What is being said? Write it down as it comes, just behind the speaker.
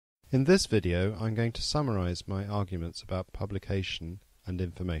In this video, I'm going to summarize my arguments about publication and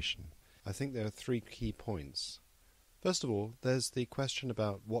information. I think there are three key points. First of all, there's the question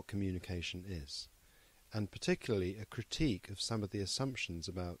about what communication is, and particularly a critique of some of the assumptions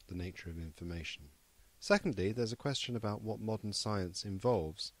about the nature of information. Secondly, there's a question about what modern science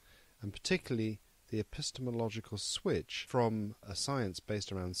involves, and particularly the epistemological switch from a science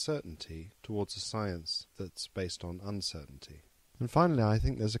based around certainty towards a science that's based on uncertainty. And finally, I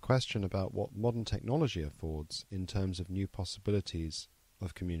think there's a question about what modern technology affords in terms of new possibilities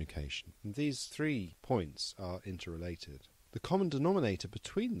of communication. And these 3 points are interrelated. The common denominator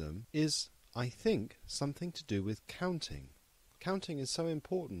between them is, I think, something to do with counting. Counting is so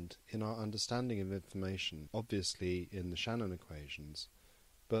important in our understanding of information, obviously in the Shannon equations,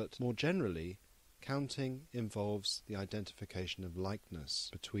 but more generally, counting involves the identification of likeness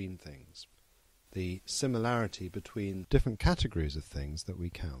between things, the similarity between different categories of things that we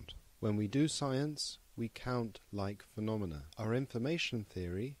count. When we do science, we count like phenomena. Our information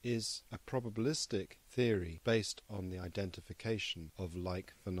theory is a probabilistic theory based on the identification of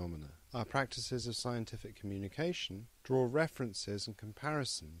like phenomena. Our practices of scientific communication draw references and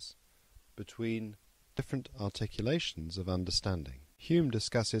comparisons between different articulations of understanding. Hume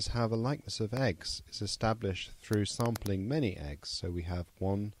discusses how the likeness of eggs is established through sampling many eggs, so we have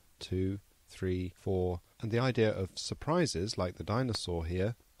 1, 2, 3, 4, and the idea of surprises, like the dinosaur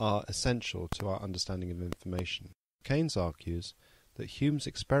here, are essential to our understanding of information. Keynes argues that Hume's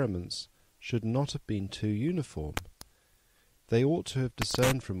experiments should not have been too uniform. They ought to have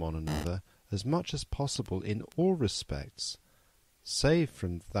discerned from one another as much as possible in all respects, save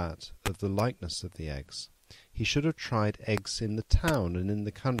from that of the likeness of the eggs. He should have tried eggs in the town and in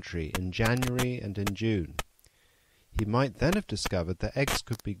the country, in January and in June. He might then have discovered that eggs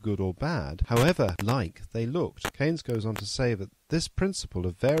could be good or bad, however like they looked. Keynes goes on to say that this principle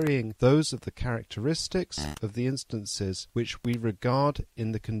of varying those of the characteristics of the instances which we regard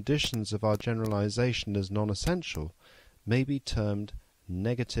in the conditions of our generalization as non-essential may be termed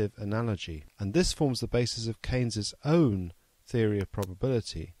negative analogy. And this forms the basis of Keynes's own theory of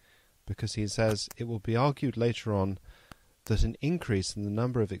probability, because he says it will be argued later on that an increase in the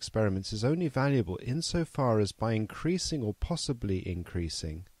number of experiments is only valuable insofar as by increasing or possibly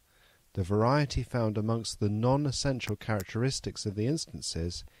increasing the variety found amongst the non-essential characteristics of the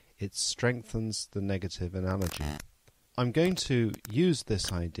instances, it strengthens the negative analogy. I'm going to use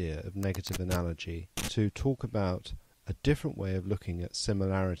this idea of negative analogy to talk about a different way of looking at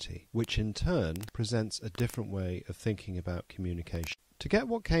similarity, which in turn presents a different way of thinking about communication. To get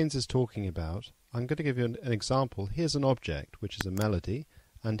what Keynes is talking about, I'm going to give you an example. Here's an object, which is a melody,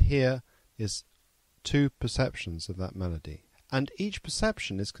 and here is 2 perceptions of that melody. And each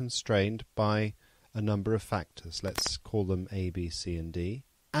perception is constrained by a number of factors. Let's call them A, B, C, and D.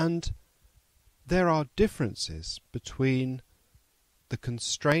 And there are differences between the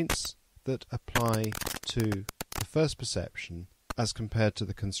constraints that apply to the first perception as compared to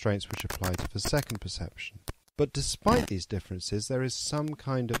the constraints which apply to the second perception. But despite these differences, there is some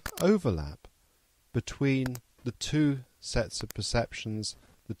kind of overlap between the 2 sets of perceptions,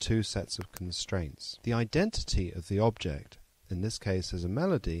 the 2 sets of constraints. The identity of the object, in this case as a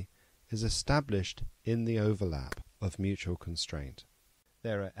melody, is established in the overlap of mutual constraint.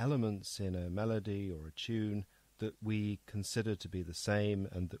 There are elements in a melody or a tune that we consider to be the same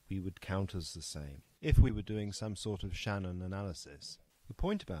and that we would count as the same if we were doing some sort of Shannon analysis. The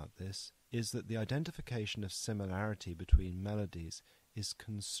point about this is that the identification of similarity between melodies is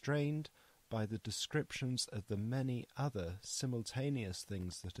constrained by the descriptions of the many other simultaneous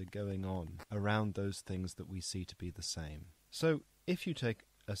things that are going on around those things that we see to be the same. So if you take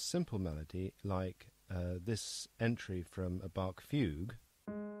a simple melody like this entry from a Bach fugue,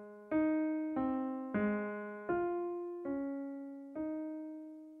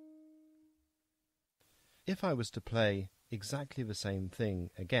 if I was to play exactly the same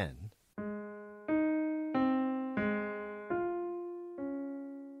thing again,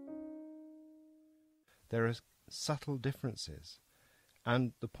 there are subtle differences.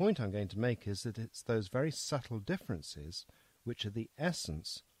 And the point I'm going to make is that it's those very subtle differences which are the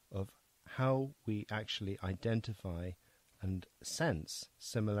essence of how we actually identify and sense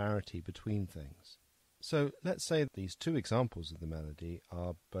similarity between things. So let's say these 2 examples of the melody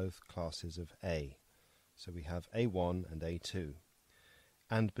are both classes of A. So we have A1 and A2.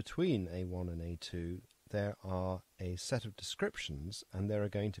 And between A1 and A2 there are a set of descriptions, and there are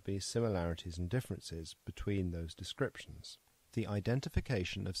going to be similarities and differences between those descriptions. The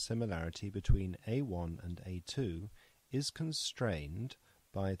identification of similarity between A1 and A2 is constrained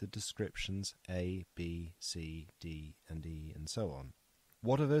by the descriptions A, B, C, D, and E, and so on.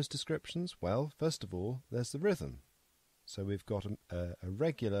 What are those descriptions? Well, first of all, there's the rhythm. So we've got a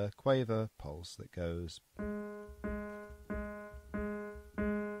regular quaver pulse that goes like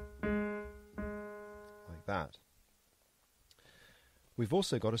that. We've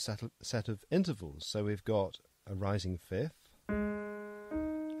also got a set of intervals. So we've got a rising fifth,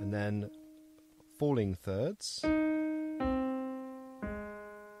 and then falling thirds,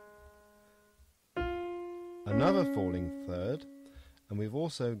 another falling third, and we've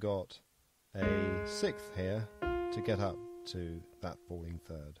also got a sixth here to get up to that falling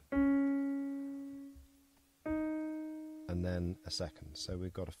third, and then a second. So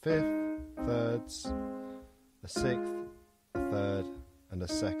we've got a fifth, thirds, a sixth, a third, and a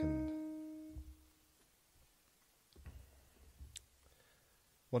second.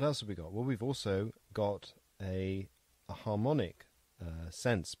 What else have we got? Well, we've also got a harmonic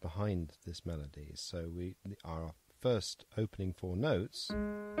sense behind this melody. So our first opening four notes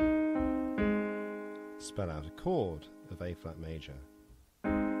spell out a chord of A flat major.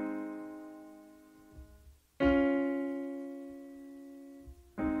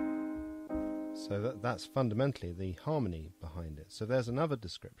 So that's fundamentally the harmony behind it. So there's another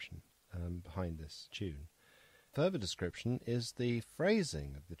description behind this tune. Further description is the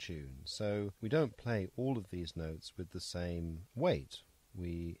phrasing of the tune. So we don't play all of these notes with the same weight.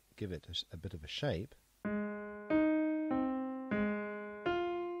 We give it a bit of a shape.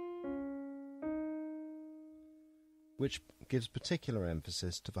 Which gives particular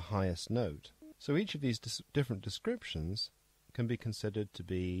emphasis to the highest note. So each of these different descriptions can be considered to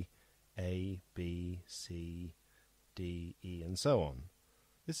be A, B, C, D, E, and so on.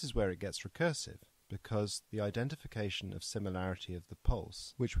 This is where it gets recursive, because the identification of similarity of the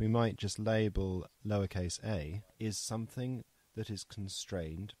pulse, which we might just label lowercase a, is something that is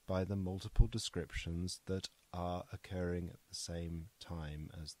constrained by the multiple descriptions that are occurring at the same time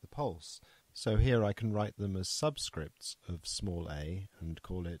as the pulse. So here I can write them as subscripts of small a and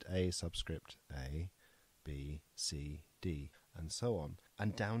call it A subscript A, B, C, D, and so on.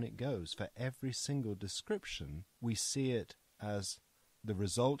 And down it goes. For every single description, we see it as the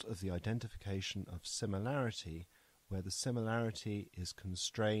result of the identification of similarity, where the similarity is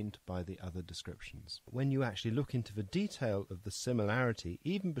constrained by the other descriptions. When you actually look into the detail of the similarity,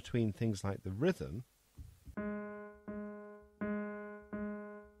 even between things like the rhythm,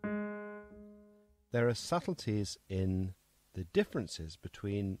 there are subtleties in the differences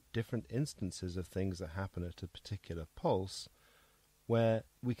between different instances of things that happen at a particular pulse, where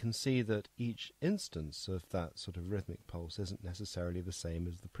we can see that each instance of that sort of rhythmic pulse isn't necessarily the same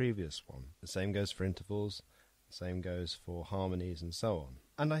as the previous one. The same goes for intervals, the same goes for harmonies, and so on.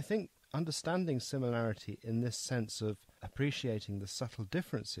 And I think understanding similarity in this sense of appreciating the subtle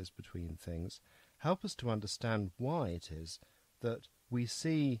differences between things help us to understand why it is that we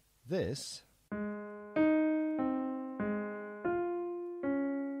see this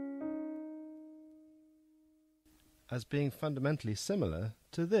as being fundamentally similar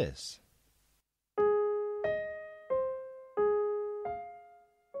to this.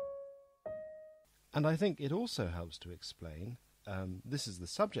 And I think it also helps to explain, this is the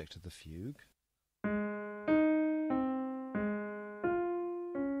subject of the fugue,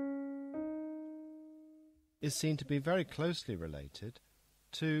 is seen to be very closely related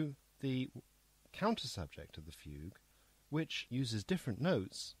to the counter-subject of the fugue, which uses different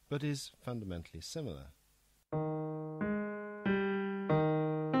notes but is fundamentally similar.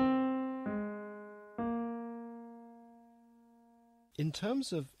 In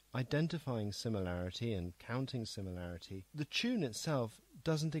terms of identifying similarity and counting similarity, the tune itself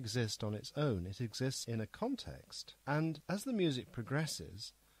doesn't exist on its own. It exists in a context. And as the music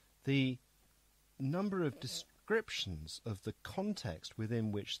progresses, the number of descriptions of the context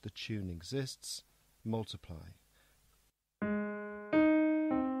within which the tune exists multiply.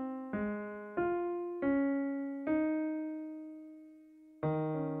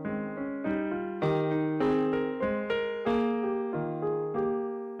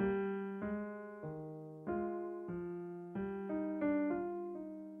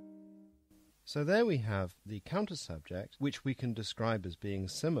 So there we have the counter-subject, which we can describe as being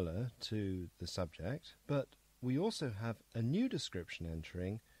similar to the subject, but we also have a new description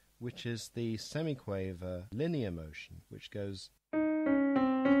entering, which is the semiquaver linear motion, which goes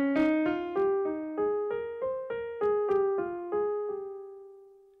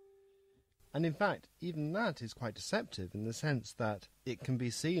and in fact, even that is quite deceptive in the sense that it can be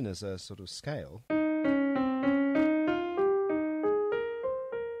seen as a sort of scale,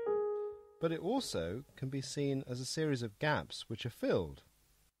 but it also can be seen as a series of gaps which are filled.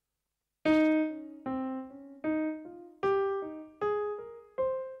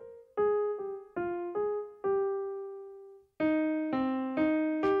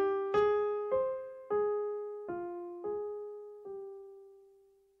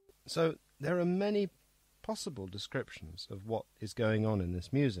 So there are many possible descriptions of what is going on in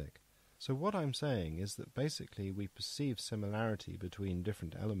this music. So what I'm saying is that basically we perceive similarity between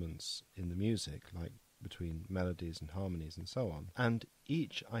different elements in the music, like between melodies and harmonies and so on, and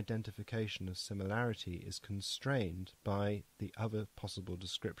each identification of similarity is constrained by the other possible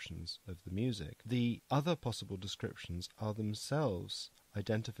descriptions of the music. The other possible descriptions are themselves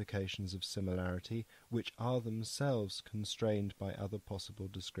identifications of similarity, which are themselves constrained by other possible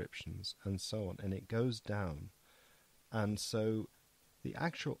descriptions, and so on, and it goes down. And so the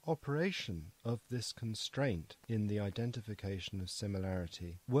actual operation of this constraint in the identification of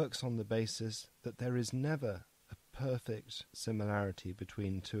similarity works on the basis that there is never a perfect similarity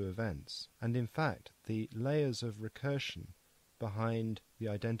between two events. And in fact, the layers of recursion behind the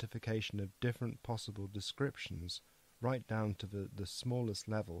identification of different possible descriptions, right down to the smallest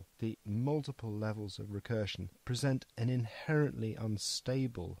level, the multiple levels of recursion, present an inherently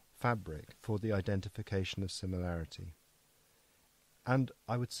unstable fabric for the identification of similarity. And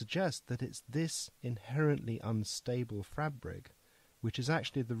I would suggest that it's this inherently unstable fabric which is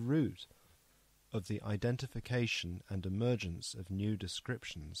actually the root of the identification and emergence of new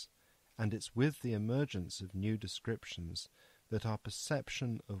descriptions, and it's with the emergence of new descriptions that our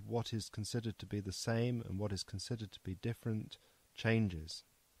perception of what is considered to be the same and what is considered to be different changes.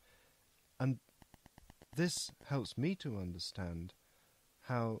 And this helps me to understand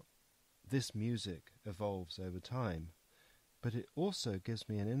how this music evolves over time, but it also gives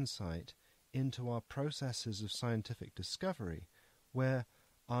me an insight into our processes of scientific discovery, where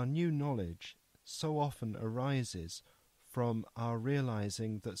our new knowledge so often arises from our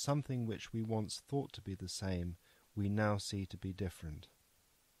realizing that something which we once thought to be the same, we now see to be different.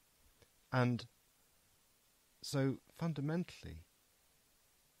 And so fundamentally,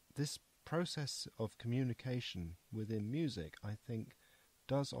 this process of communication within music, I think,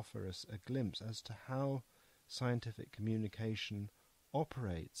 does offer us a glimpse as to how scientific communication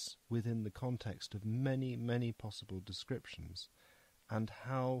operates within the context of many, many possible descriptions, and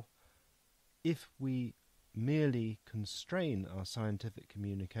how, if we merely constrain our scientific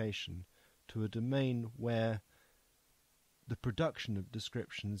communication to a domain where the production of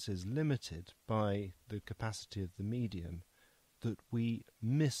descriptions is limited by the capacity of the medium, that we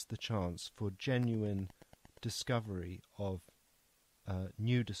miss the chance for genuine discovery of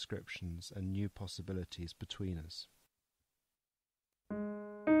new descriptions and new possibilities between us.